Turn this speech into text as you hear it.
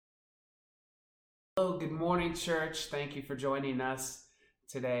Hello, good morning, church. Thank you for joining us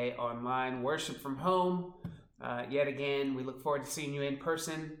today online. Worship from home. Yet again, we look forward to seeing you in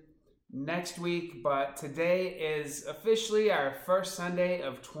person next week. But today is officially our first Sunday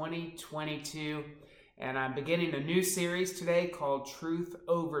of 2022. And I'm beginning a new series today called Truth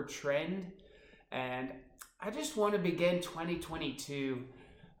Over Trend. And I just want to begin 2022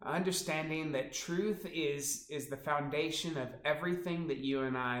 understanding that truth is the foundation of everything that you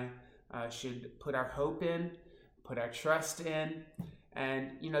and I should put our hope in, put our trust in.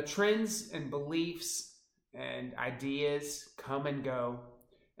 And, trends and beliefs and ideas come and go.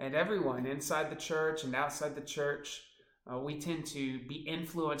 And everyone inside the church and outside the church, we tend to be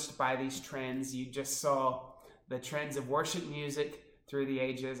influenced by these trends. You just saw the trends of worship music through the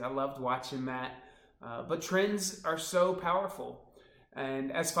ages. I loved watching that. But trends are so powerful.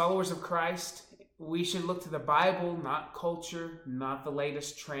 And as followers of Christ, we should look to the Bible, not culture, not the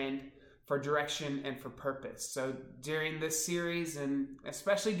latest trend, for direction and for purpose. So during this series, and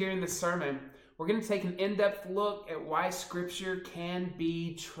especially during this sermon, we're going to take an in-depth look at why Scripture can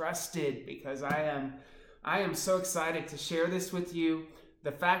be trusted, because I am so excited to share this with you.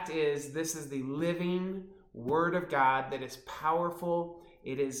 The fact is, this is the living Word of God that is powerful.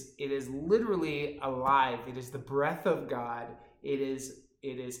 It is literally alive. It is the breath of God. It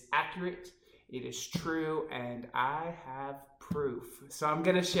is accurate. It is true, and I have proof. So I'm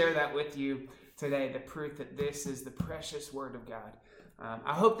going to share that with you today, the proof that this is the precious Word of God.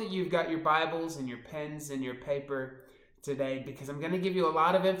 I hope that you've got your Bibles and your pens and your paper today, because I'm going to give you a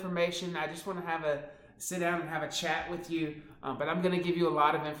lot of information. I just want to sit down and have a chat with you, but I'm going to give you a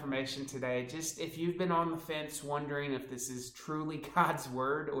lot of information today. Just if you've been on the fence wondering if this is truly God's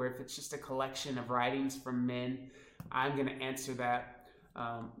Word or if it's just a collection of writings from men, I'm going to answer that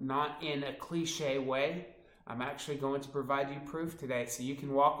not in a cliche way. I'm actually going to provide you proof today so you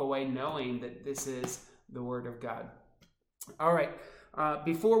can walk away knowing that this is the Word of God. All right,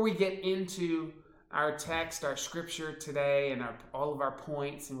 before we get into our text, our scripture today, and all of our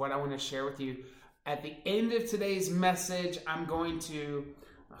points and what I want to share with you, at the end of today's message, I'm going to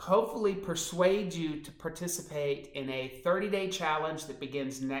hopefully persuade you to participate in a 30-day challenge that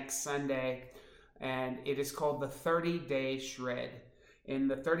begins next Sunday, and it is called the 30-Day Shred. In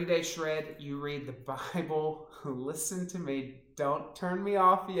the 30-Day Shred, you read the Bible. Listen to me. Don't turn me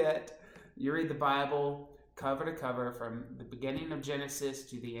off yet. You read the Bible cover to cover from the beginning of Genesis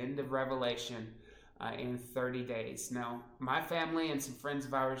to the end of Revelation in 30 days. Now, my family and some friends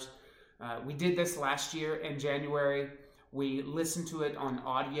of ours, we did this last year in January. We listened to it on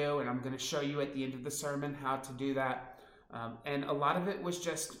audio, and I'm going to show you at the end of the sermon how to do that. And a lot of it was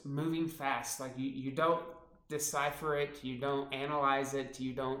just moving fast. Like you don't decipher it, you don't analyze it,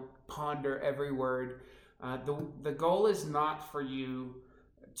 you don't ponder every word. The goal is not for you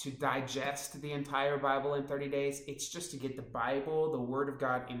to digest the entire Bible in 30 days. It's just to get the Bible, the Word of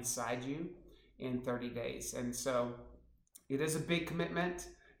God, inside you in 30 days. And so it is a big commitment.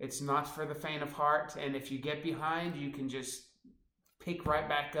 It's not for the faint of heart. And if you get behind, you can just pick right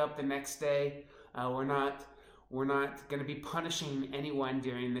back up the next day. We're not going to be punishing anyone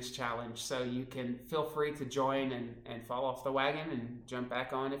during this challenge, so you can feel free to join and fall off the wagon and jump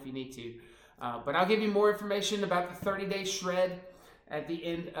back on if you need to. But I'll give you more information about the 30-Day Shred at the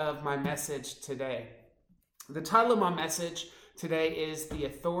end of my message today. The title of my message today is The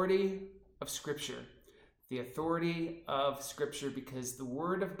Authority of Scripture. The authority of Scripture, because the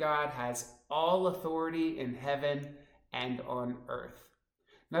Word of God has all authority in heaven and on earth.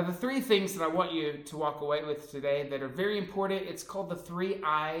 Now, the three things that I want you to walk away with today that are very important, it's called the 3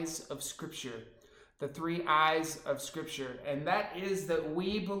 eyes of Scripture. The 3 eyes of Scripture. And that is that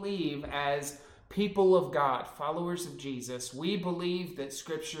we believe as people of God, followers of Jesus, we believe that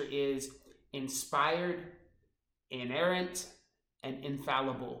Scripture is inspired, inerrant, and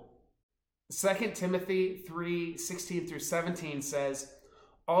infallible. 2 Timothy 3:16 through 17 says,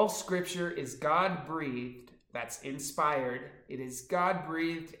 all Scripture is God-breathed, that's inspired. It is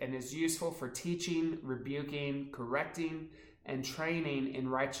God-breathed and is useful for teaching, rebuking, correcting, and training in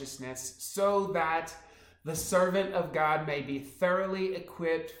righteousness, so that the servant of God may be thoroughly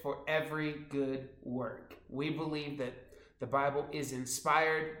equipped for every good work. We believe that the Bible is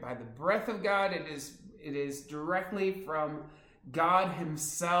inspired by the breath of God. It is directly from God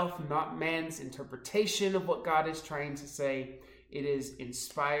himself, not man's interpretation of what God is trying to say. It is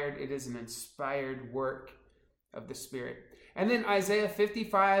inspired. It is an inspired work of the Spirit. And then Isaiah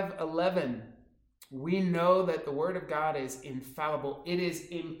 55:11, we know that the Word of God is infallible. It is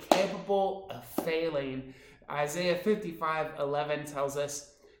incapable of failing. Isaiah 55:11 tells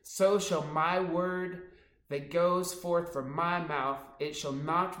us, so shall my word that goes forth from my mouth, it shall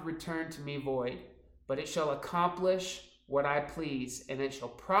not return to me void, but it shall accomplish what I please, and it shall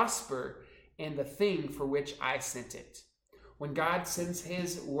prosper in the thing for which I sent it. When God sends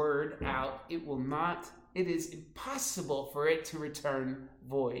his word out, it is impossible for it to return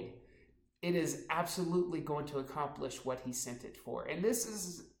void. It is absolutely going to accomplish what he sent it for. And this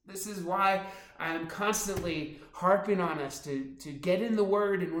is why I am constantly harping on us to get in the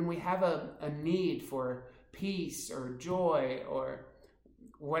word, and when we have a need for peace or joy or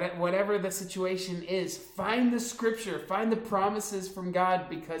whatever the situation is, find the scripture, find the promises from God,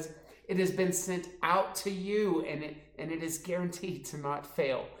 because it has been sent out to you, and it is guaranteed to not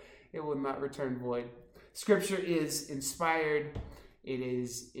fail. It will not return void. Scripture is inspired. It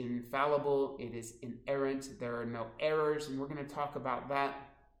is infallible. It is inerrant. There are no errors, and we're going to talk about that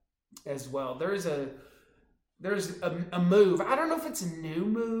as well. There's a move. I don't know if it's a new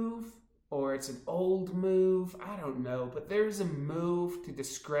move or it's an old move. I don't know, but there's a move to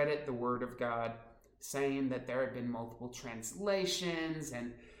discredit the Word of God, saying that there have been multiple translations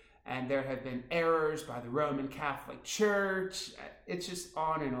and there have been errors by the Roman Catholic Church. It's just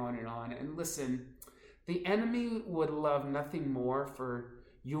on and on and on. And listen, the enemy would love nothing more for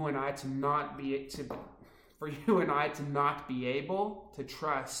you and I to not be able to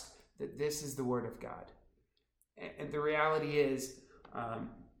trust that this is the Word of God. And the reality is,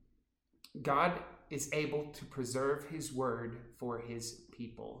 God is able to preserve his word for his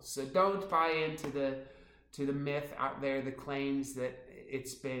people. So don't buy into the myth out there, the claims that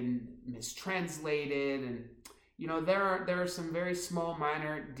it's been mistranslated. And there are some very small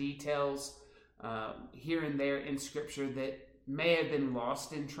minor details here and there in scripture that may have been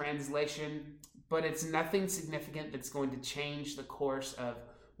lost in translation, but it's nothing significant that's going to change the course of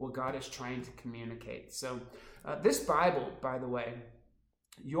what God is trying to communicate. So this Bible, by the way,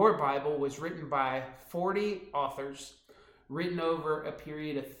 your Bible, was written by 40 authors, written over a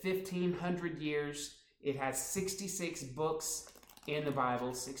period of 1,500 years. It has 66 books in the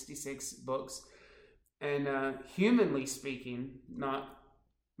Bible, 66 books. And humanly speaking, not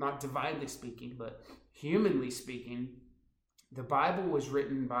divinely speaking, but humanly speaking, the Bible was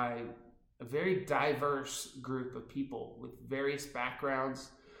written by a very diverse group of people with various backgrounds.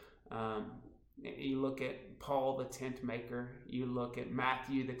 You look at Paul, the tent maker. You look at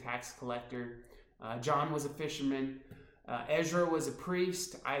Matthew, the tax collector. John was a fisherman. Ezra was a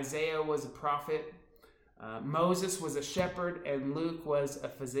priest. Isaiah was a prophet. Moses was a shepherd, and Luke was a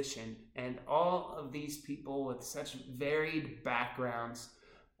physician. And all of these people with such varied backgrounds,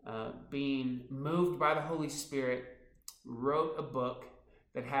 being moved by the Holy Spirit, wrote a book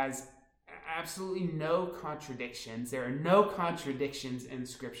that has absolutely no contradictions. There are no contradictions in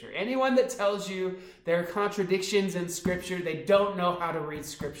Scripture. Anyone that tells you there are contradictions in Scripture, they don't know how to read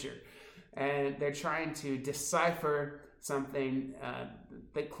Scripture. And they're trying to decipher something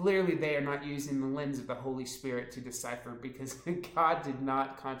that clearly they are not using the lens of the Holy Spirit to decipher, because God did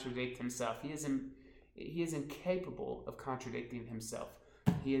not contradict himself. He is incapable of contradicting himself.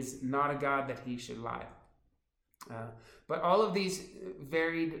 He is not a God that he should lie. But all of these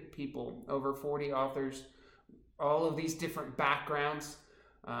varied people, over 40 authors, all of these different backgrounds,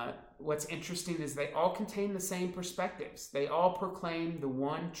 what's interesting is they all contain the same perspectives. They all proclaim the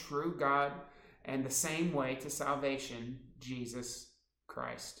one true God and the same way to salvation, Jesus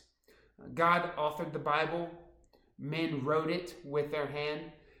Christ. God authored the Bible. Men wrote it with their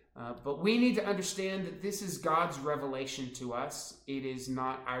hand. But we need to understand that this is God's revelation to us. It is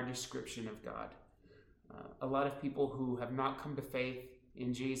not our description of God. A lot of people who have not come to faith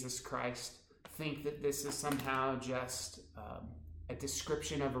in Jesus Christ think that this is somehow just a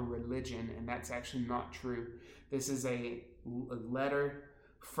description of a religion, and that's actually not true. This is a letter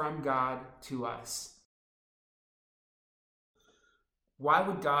from God to us. Why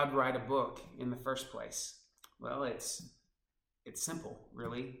would God write a book in the first place? Well, it's simple,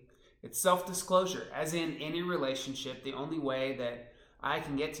 really. It's self-disclosure. As in any relationship, the only way that I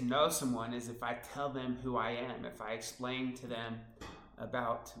can get to know someone is if I tell them who I am, if I explain to them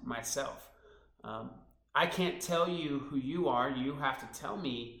about myself. I can't tell you who you are. You have to tell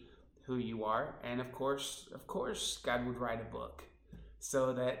me who you are. And of course, God would write a book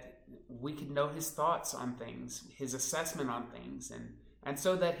so that we could know his thoughts on things, his assessment on things, and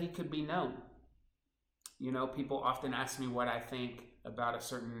so that he could be known. People often ask me what I think about a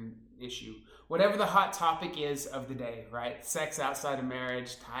certain issue. Whatever the hot topic is of the day, right? Sex outside of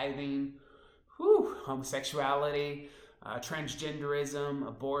marriage, tithing, homosexuality, transgenderism,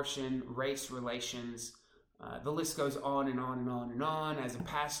 abortion, race relations. The list goes on and on and on and on. As a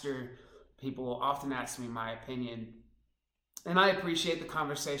pastor, people will often ask me my opinion. And I appreciate the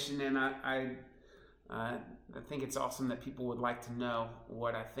conversation, and I think it's awesome that people would like to know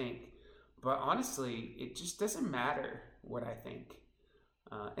what I think. But honestly, it just doesn't matter what I think.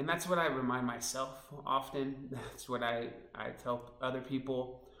 And that's what I remind myself often. That's what I tell other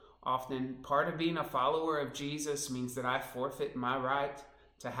people often. Part of being a follower of Jesus means that I forfeit my right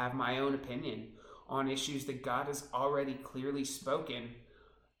to have my own opinion on issues that God has already clearly spoken,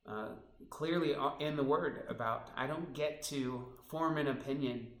 clearly in the Word about. I don't get to form an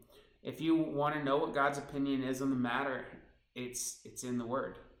opinion. If you want to know what God's opinion is on the matter, it's in the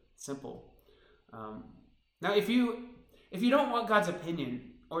Word. Simple. Now, if you don't want God's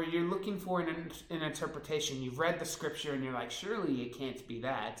opinion, or you're looking for an interpretation, you've read the scripture and you're like, surely it can't be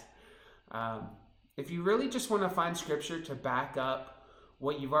that. If you really just want to find scripture to back up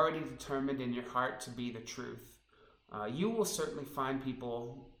what you've already determined in your heart to be the truth, you will certainly find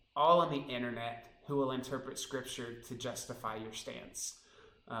people all on the internet who will interpret scripture to justify your stance.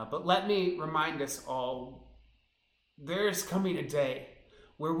 But let me remind us all, there is coming a day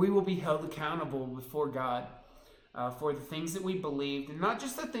where we will be held accountable before God for the things that we believed, and not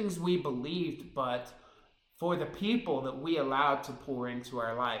just the things we believed, but for the people that we allowed to pour into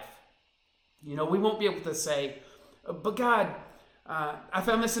our life. We won't be able to say, but God, I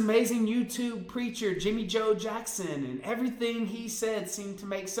found this amazing YouTube preacher, Jimmy Joe Jackson, and everything he said seemed to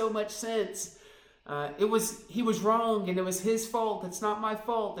make so much sense. He was wrong, and it was his fault. It's not my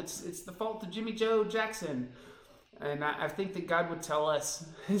fault. It's the fault of Jimmy Joe Jackson. And I think that God would tell us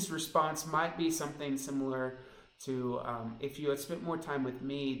his response might be something similar to, if you had spent more time with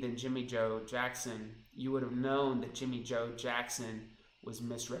me than Jimmy Joe Jackson, you would have known that Jimmy Joe Jackson was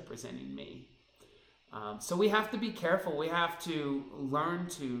misrepresenting me. So we have to be careful. We have to learn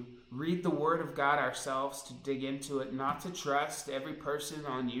to read the Word of God ourselves, to dig into it, not to trust every person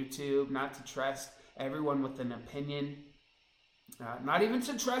on YouTube, not to trust everyone with an opinion, not even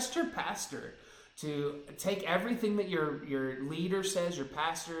to trust your pastor. To take everything that your leader says, your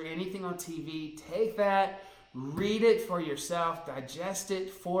pastor, anything on TV, take that, read it for yourself, digest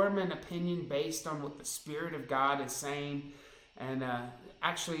it, form an opinion based on what the Spirit of God is saying. And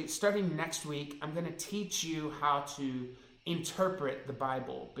actually, starting next week, I'm going to teach you how to interpret the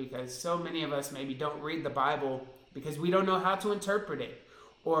Bible, because so many of us maybe don't read the Bible because we don't know how to interpret it.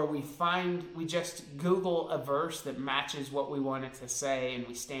 Or we just Google a verse that matches what we want it to say, and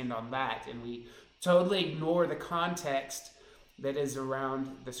we stand on that, and we totally ignore the context that is around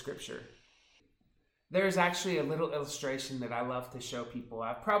the scripture. There's actually a little illustration that I love to show people.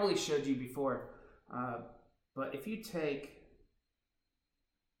 I've probably showed you before, but if you take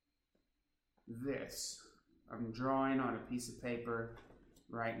this, I'm drawing on a piece of paper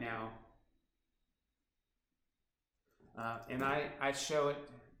right now, and I show it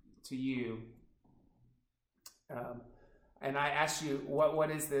to you, and I ask you, what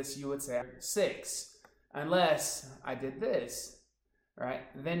is this? You would say 6, unless I did this, right?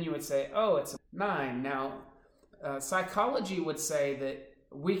 Then you would say, oh, it's 9. Now, psychology would say that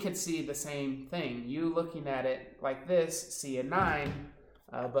we could see the same thing. You looking at it like this, see a 9,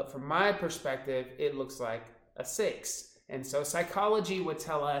 but from my perspective, it looks like a 6. And so psychology would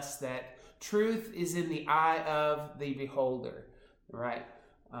tell us that truth is in the eye of the beholder, right?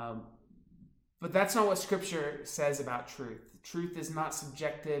 But that's not what Scripture says about truth. Truth is not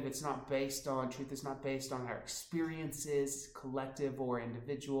subjective. Truth is not based on our experiences, collective or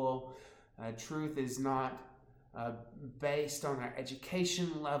individual. Truth is not based on our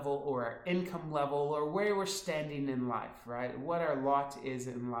education level or our income level or where we're standing in life, right? What our lot is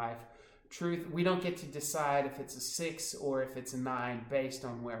in life. Truth, we don't get to decide if it's a 6 or if it's a 9 based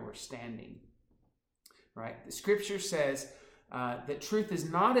on where we're standing, right? The Scripture says that truth is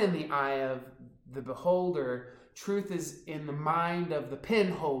not in the eye of the beholder. Truth is in the mind of the pen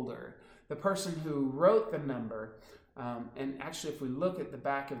holder, the person who wrote the number. And actually, if we look at the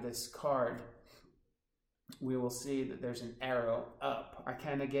back of this card, we will see that there's an arrow up. I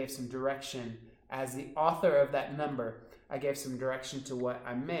kind of gave some direction as the author of that number. I gave some direction to what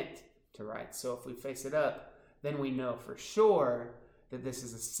I meant to write. So if we face it up, then we know for sure that this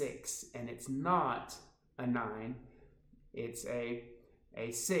is a 6 and it's not a 9. It's a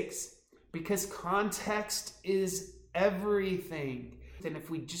 6, because context is everything. And if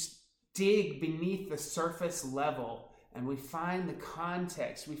we just dig beneath the surface level and we find the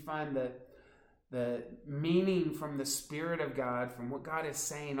context, we find the meaning from the Spirit of God, from what God is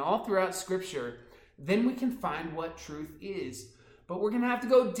saying all throughout Scripture, then we can find what truth is. But we're going to have to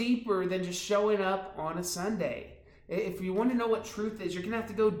go deeper than just showing up on a Sunday. If you want to know what truth is, you're going to have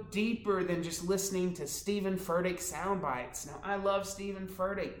to go deeper than just listening to Stephen Furtick sound bites. Now, I love Stephen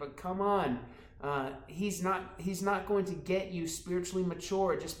Furtick, but come on. He's not going to get you spiritually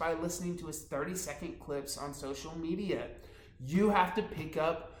mature just by listening to his 30-second clips on social media. You have to pick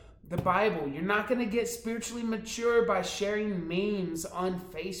up the Bible. You're not going to get spiritually mature by sharing memes on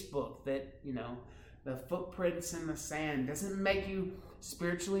Facebook that, the footprints in the sand doesn't make you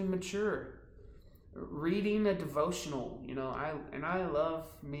spiritually mature. Reading a devotional, I love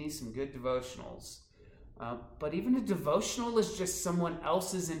me some good devotionals. But even a devotional is just someone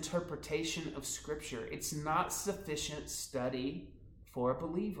else's interpretation of Scripture. It's not sufficient study for a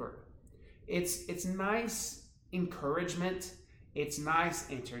believer. It's nice encouragement. It's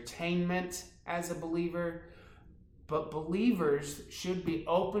nice entertainment as a believer. But believers should be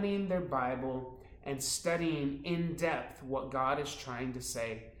opening their Bible and studying in depth what God is trying to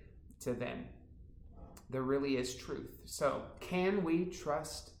say to them. There really is truth. So, can we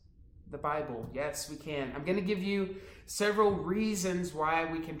trust the Bible? Yes, we can. I'm going to give you several reasons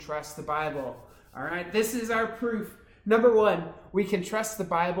why we can trust the Bible. All right, this is our proof. Number one, we can trust the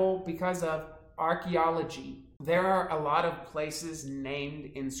Bible because of archaeology. There are a lot of places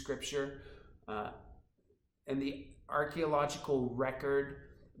named in Scripture, and the archaeological record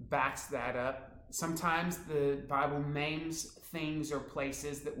backs that up. Sometimes the Bible names things or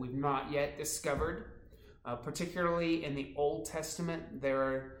places that we've not yet discovered. Particularly in the Old Testament,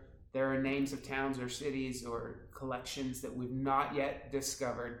 there are names of towns or cities or collections that we've not yet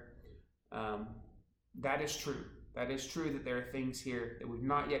discovered. That is true. That is true that there are things here that we've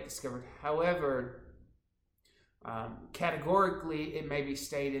not yet discovered. However, categorically, it may be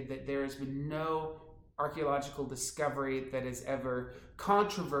stated that there has been no archaeological discovery that has ever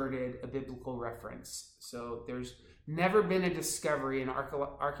controverted a biblical reference. So there's never been a discovery, an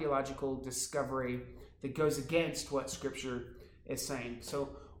archaeological discovery that goes against what Scripture is saying. So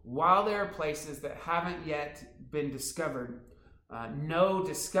while there are places that haven't yet been discovered, no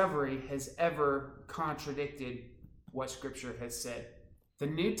discovery has ever contradicted what Scripture has said. The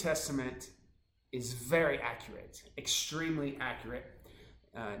New Testament is very accurate, extremely accurate.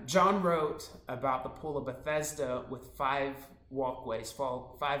 John wrote about the Pool of Bethesda with 5 walkways,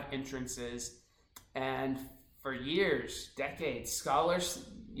 5 entrances, and for years, decades, scholars,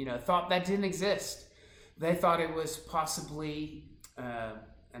 thought that didn't exist. They thought it was possibly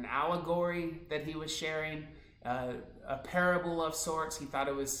an allegory that he was sharing, a parable of sorts. He thought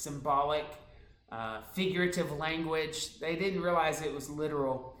it was symbolic, figurative language. They didn't realize it was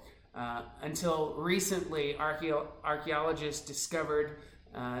literal until recently. Archaeologists discovered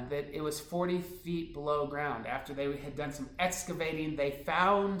that it was 40 feet below ground. After they had done some excavating, they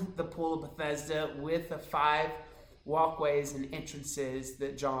found the Pool of Bethesda with the 5 walkways and entrances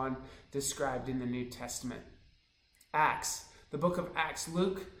that John described in the New Testament. Acts, the book of Acts,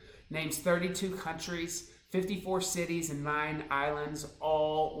 Luke names 32 countries, 54 cities, and 9 islands,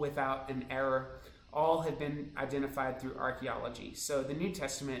 all without an error. All have been identified through archaeology. So the New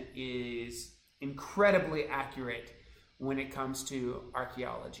Testament is incredibly accurate when it comes to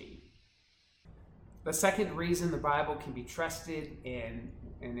archaeology. The second reason the Bible can be trusted, and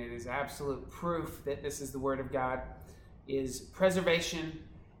it is absolute proof that this is the Word of God, is preservation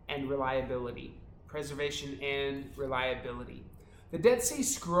and reliability. Preservation and reliability. The Dead Sea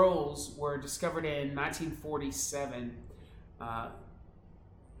Scrolls were discovered in 1947, and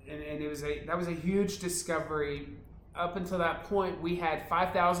that was a huge discovery. Up until that point, we had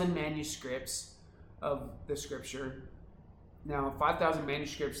 5,000 manuscripts of the Scripture. Now, 5,000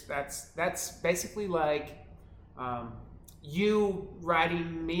 manuscripts, that's basically like you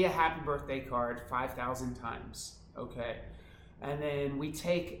writing me a happy birthday card 5,000 times, okay? And then we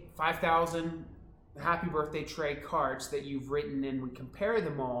take 5,000 happy birthday tray cards that you've written and we compare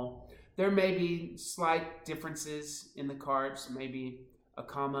them all. There may be slight differences in the cards, maybe a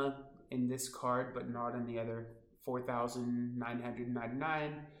comma in this card, but not in the other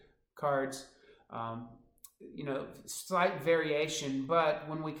 4,999 cards. Slight variation, but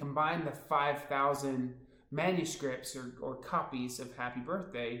when we combine the 5,000 manuscripts or copies of Happy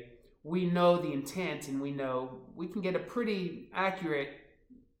Birthday, we know the intent and we can get a pretty accurate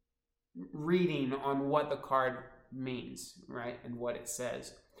reading on what the card means, right? And what it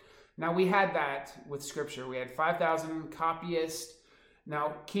says. Now, we had that with Scripture. We had 5,000 copyists.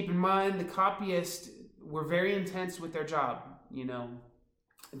 Now, keep in mind, the copyists were very intense with their job.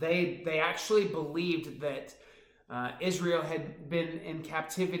 They actually believed that Israel had been in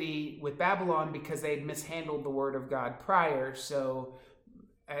captivity with Babylon because they had mishandled the Word of God prior. So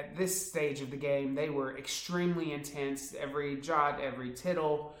at this stage of the game, they were extremely intense. Every jot, every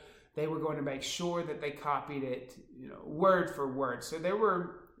tittle, they were going to make sure that they copied it, word for word. So there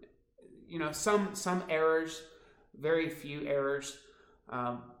were, some errors, very few errors.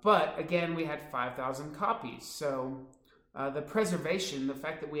 But again, we had 5,000 copies. So the preservation, the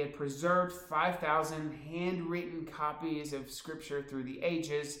fact that we had preserved 5,000 handwritten copies of Scripture through the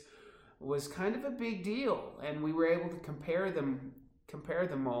ages, was kind of a big deal, and we were able to compare them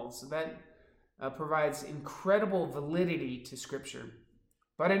all. So that provides incredible validity to Scripture.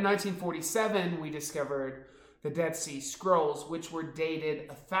 But in 1947, we discovered the Dead Sea Scrolls, which were dated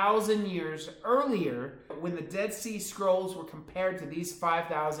 1,000 years earlier. When the Dead Sea Scrolls were compared to these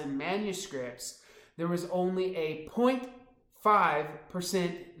 5,000 manuscripts, there was only a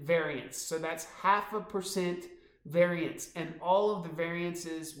 0.5% variance. So that's 0.5% variance. And all of the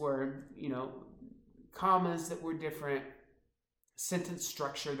variances were, commas that were different, sentence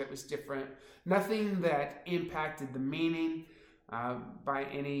structure that was different, nothing that impacted the meaning by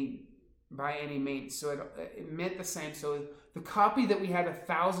any means. So it meant the same. So the copy that we had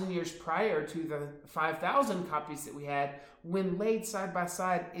 1,000 years prior to the 5,000 copies that we had, when laid side by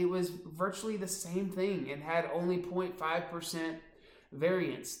side, it was virtually the same thing. It had only 0.5%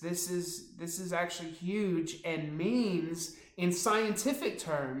 variance. This is actually huge, and means in scientific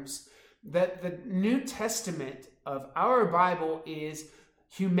terms that the New Testament of our Bible is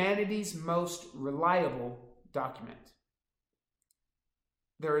humanity's most reliable document.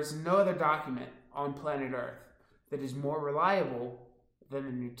 There is no other document on planet Earth that is more reliable than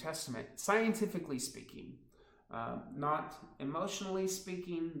the New Testament, scientifically speaking. Not emotionally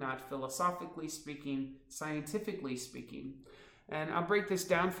speaking, not philosophically speaking, scientifically speaking. And I'll break this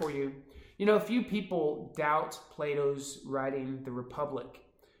down for you. A few people doubt Plato's writing The Republic,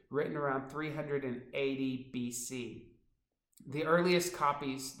 written around 380 BC. The earliest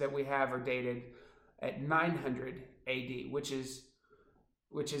copies that we have are dated at 900 AD, which is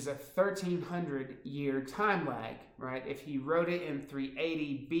a 1,300-year time lag, right? If he wrote it in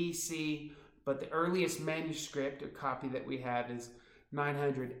 380 BC, but the earliest manuscript or copy that we have is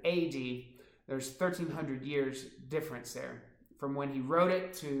 900 AD, there's 1,300 years difference there from when he wrote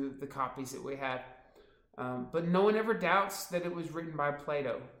it to the copies that we have. But no one ever doubts that it was written by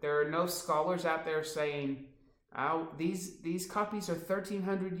Plato. There are no scholars out there saying, these copies are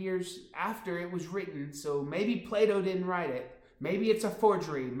 1,300 years after it was written, so maybe Plato didn't write it. Maybe it's a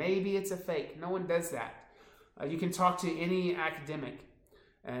forgery. Maybe it's a fake. No one does that. You can talk to any academic,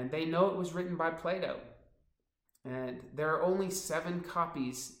 and they know it was written by Plato. And there are only 7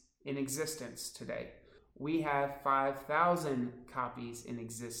 copies in existence today. We have 5,000 copies in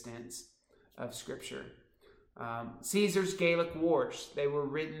existence of Scripture. Caesar's Gallic Wars, they were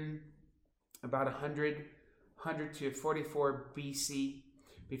written about 100 to 44 BC,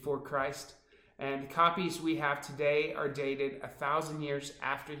 before Christ. And the copies we have today are dated 1,000 years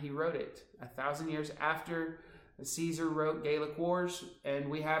after he wrote it. 1,000 years after Caesar wrote Gallic Wars, and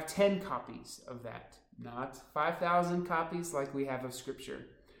we have 10 copies of that. Not 5,000 copies like we have of Scripture.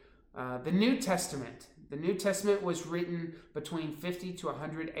 The New Testament. The New Testament was written between 50 to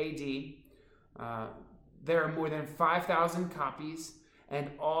 100 AD. There are more than 5,000 copies,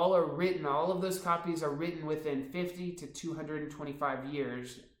 and all of those copies are written within 50 to 225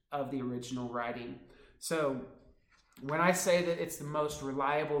 years of the original writing. So when I say that it's the most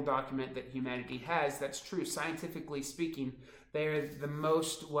reliable document that humanity has, that's true. Scientifically speaking, they are the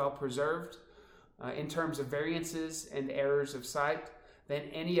most well preserved in terms of variances and errors of sight than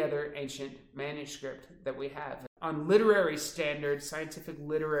any other ancient manuscript that we have. On literary standards, scientific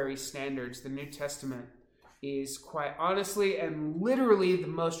literary standards, the New Testament is quite honestly and literally the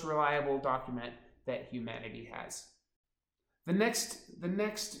most reliable document that humanity has. The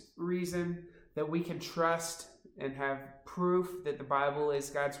next reason that we can trust and have proof that the Bible is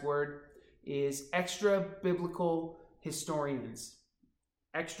God's Word is extra biblical historians.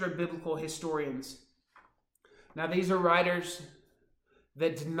 Extra biblical historians. Now, these are writers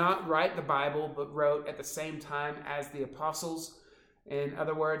that did not write the Bible, but wrote at the same time as the apostles. In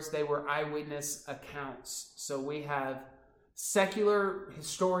other words, they were eyewitness accounts. So we have secular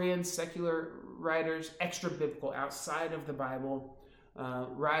historians, secular writers, extra biblical, outside of the Bible,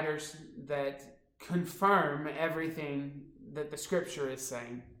 writers that confirm everything that the Scripture is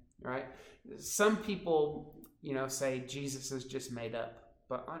saying, right? Some people, say Jesus is just made up,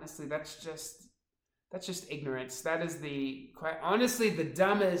 but honestly, that's just ignorance. That is quite honestly the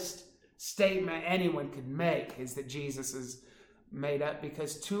dumbest statement anyone could make, is that Jesus is made up,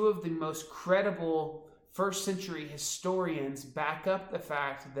 because 2 of the most credible first century historians back up the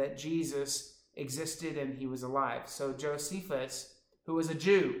fact that Jesus existed and he was alive. So Josephus, who was a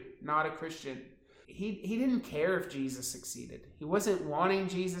Jew, not a Christian, he didn't care if Jesus succeeded. He wasn't wanting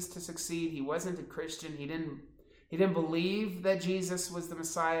Jesus to succeed. He wasn't a Christian. He didn't believe that Jesus was the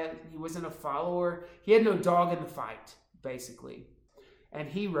Messiah. He wasn't a follower. He had no dog in the fight, basically. And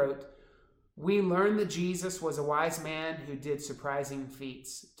he wrote, "We learn that Jesus was a wise man who did surprising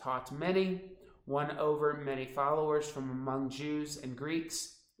feats, taught many, won over many followers from among Jews and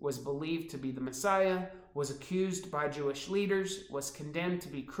Greeks, was believed to be the Messiah, was accused by Jewish leaders, was condemned to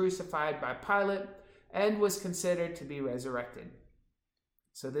be crucified by Pilate, and was considered to be resurrected.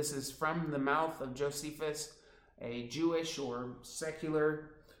 So this is from the mouth of Josephus, a Jewish or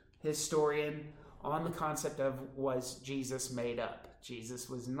secular historian, on the concept of, was Jesus made up? Jesus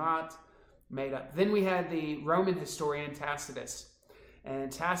was not made up. Then we had the Roman historian Tacitus.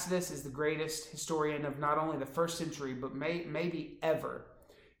 And Tacitus is the greatest historian of not only the first century, but maybe ever.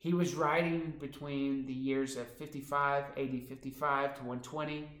 He was writing between the years of 55, AD 55 to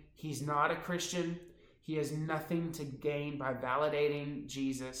 120. He's not a Christian. He has nothing to gain by validating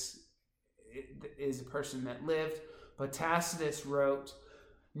Jesus is a person that lived. But Tacitus wrote,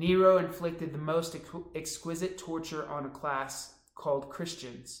 Nero inflicted the most exquisite torture on a class called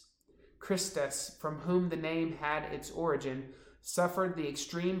Christians. Christus, from whom the name had its origin, suffered the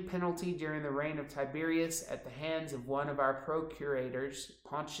extreme penalty during the reign of Tiberius at the hands of one of our procurators,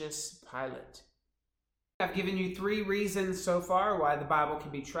 Pontius Pilate. I've given you 3 reasons so far why the Bible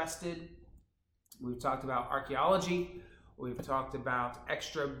can be trusted. We've talked about archaeology. We've talked about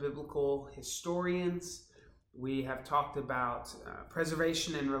extra-biblical historians. We have talked about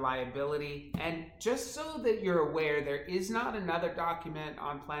preservation and reliability. And just so that you're aware, there is not another document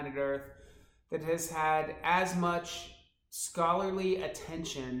on planet Earth that has had as much scholarly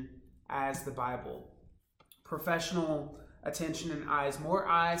attention as the Bible. Professional attention and eyes. More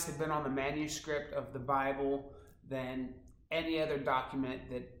eyes have been on the manuscript of the Bible than any other document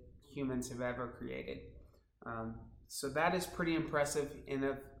that humans have ever created. So that is pretty impressive in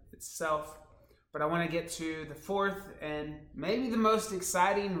of itself. But I want to get to the 4th and maybe the most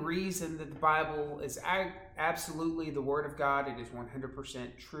exciting reason that the Bible is absolutely the Word of God. It is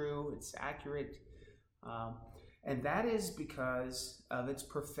 100% true. It's accurate. And that is because of its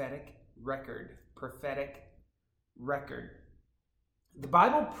prophetic record. Prophetic record. The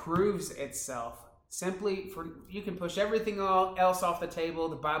Bible proves itself. You can push everything else off the table.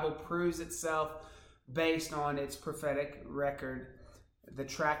 The Bible proves itself based on its prophetic record. The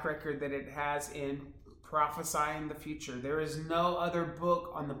track record that it has in prophesying the future. There is no other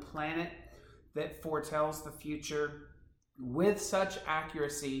book on the planet that foretells the future with such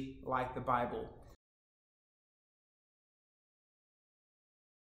accuracy like the Bible.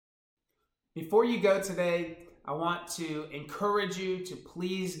 Before you go today, I want to encourage you to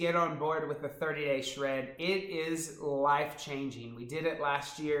please get on board with the 30-day shred. It is life-changing. We did it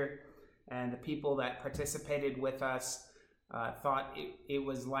last year, and the people that participated with us thought it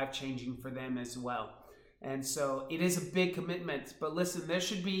was life-changing for them as well. And so it is a big commitment. But listen, there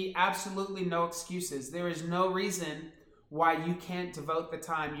should be absolutely no excuses. There is no reason why you can't devote the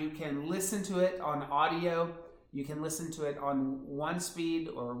time. You can listen to it on audio. You can listen to it on 1 speed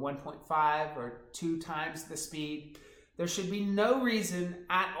or 1.5 or 2 times the speed. There should be no reason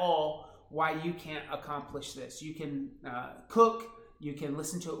at all why you can't accomplish this. You can cook. You can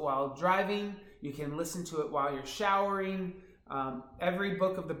listen to it while driving. You can listen to it while you're showering. Every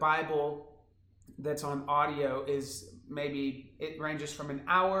book of the Bible that's on audio it ranges from an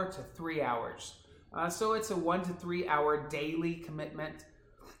hour to 3 hours. So it's a 1 to 3 hour daily commitment.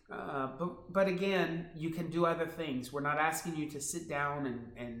 But again, you can do other things. We're not asking you to sit down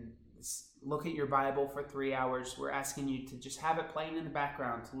and look at your Bible for 3 hours. We're asking you to just have it playing in the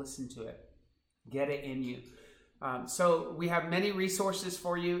background, to listen to it. Get it in you. So we have many resources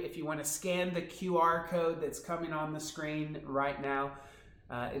for you. If you want to scan the QR code that's coming on the screen right now,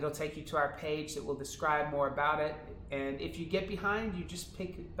 it'll take you to our page that will describe more about it. And if you get behind, you just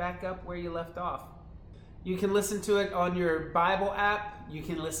pick it back up where you left off. You can listen to it on your Bible app. You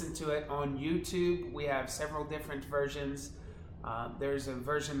can listen to it on YouTube. We have several different versions. There's a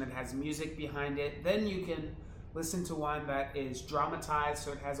version that has music behind it. Then you can listen to one that is dramatized,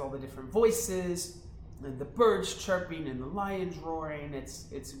 so it has all the different voices, and the birds chirping and the lions roaring.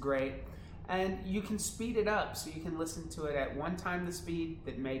 It's great. And you can speed it up, so you can listen to it at 1 time the speed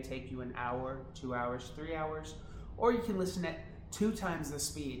that may take you an hour, 2 hours, 3 hours, or you can listen at 2 times the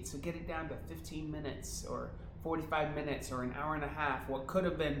speed, so get it down to 15 minutes or 45 minutes or an hour and a half. What could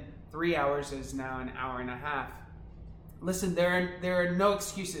have been 3 hours is now an hour and a half. Listen, there are no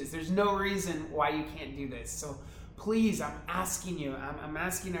excuses. There's no reason why you can't do this. So please, I'm asking you, I'm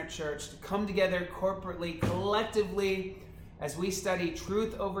asking our church to come together corporately, collectively, as we study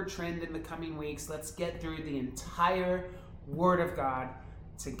truth over trend in the coming weeks. Let's get through the entire Word of God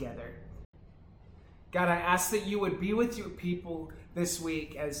together. God, I ask that you would be with your people this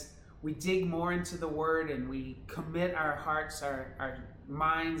week as we dig more into the Word and we commit our hearts, our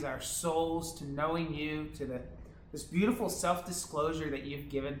minds, our souls to knowing you, to this beautiful self-disclosure that you've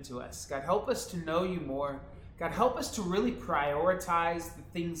given to us. God, help us to know you more. God, help us to really prioritize the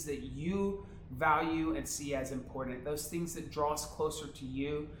things that you value and see as important, those things that draw us closer to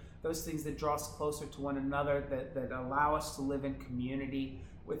you, those things that draw us closer to one another, that allow us to live in community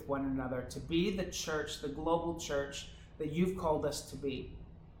with one another, to be the church, the global church that you've called us to be.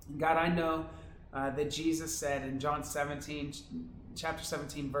 And God, I know that Jesus said in John 17, chapter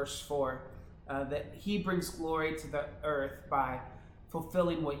 17, verse 4, that he brings glory to the earth by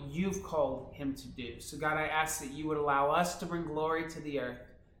fulfilling what you've called him to do. So God, I ask that you would allow us to bring glory to the earth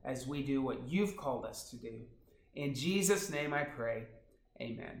as we do what you've called us to do. In Jesus' name I pray,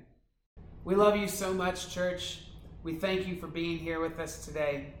 amen. We love you so much, church. We thank you for being here with us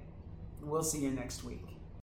today. We'll see you next week.